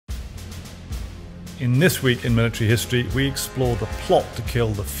In this week in military history, we explore the plot to kill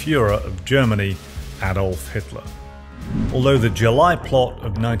the Fuhrer of Germany, Adolf Hitler. Although the July plot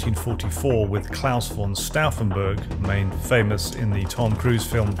of 1944 with Claus von Stauffenberg, made famous in the Tom Cruise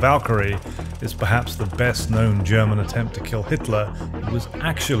film Valkyrie, is perhaps the best known German attempt to kill Hitler, it was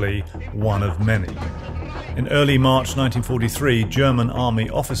actually one of many. In early March 1943, German army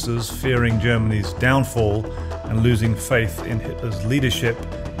officers, fearing Germany's downfall and losing faith in Hitler's leadership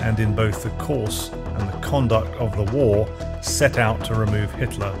and in both the course and the conduct of the war, set out to remove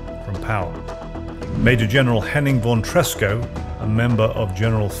Hitler from power. Major General Henning von Tresckow, a member of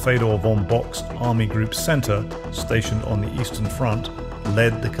General Fedor von Bock's Army Group Center, stationed on the Eastern Front,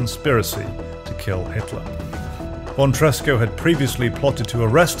 led the conspiracy to kill Hitler. Von Tresckow had previously plotted to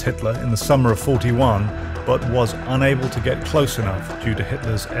arrest Hitler in the summer of '41, but was unable to get close enough due to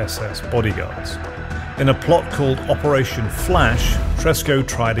Hitler's SS bodyguards. In a plot called Operation Flash, Tresckow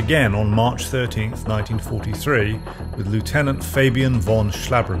tried again on March 13, 1943, with Lieutenant Fabian von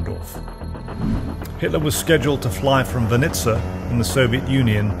Schlabrendorff. Hitler was scheduled to fly from Vinnitsa in the Soviet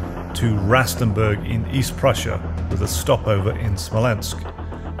Union to Rastenburg in East Prussia, with a stopover in Smolensk.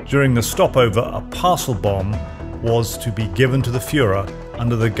 During the stopover, a parcel bomb was to be given to the Fuhrer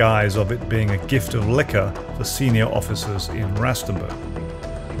under the guise of it being a gift of liquor for senior officers in Rastenburg.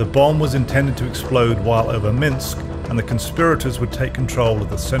 The bomb was intended to explode while over Minsk, and the conspirators would take control of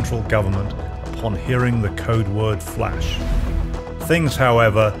the central government upon hearing the code word flash. Things,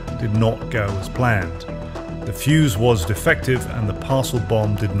 however, did not go as planned. The fuse was defective and the parcel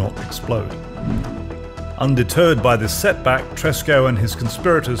bomb did not explode. Undeterred by this setback, Tresckow and his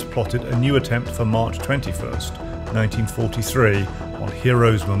conspirators plotted a new attempt for March 21st, 1943, on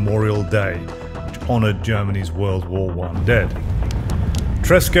Heroes' Memorial Day, which honoured Germany's World War I dead.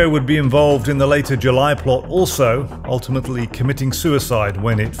 Tresckow would be involved in the later July plot also, ultimately committing suicide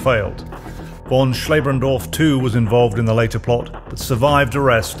when it failed. Von Schlabrendorff too was involved in the later plot, but survived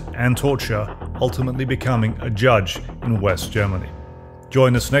arrest and torture, ultimately becoming a judge in West Germany.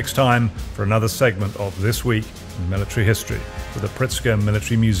 Join us next time for another segment of This Week in Military History for the Pritzker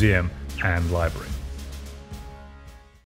Military Museum and Library.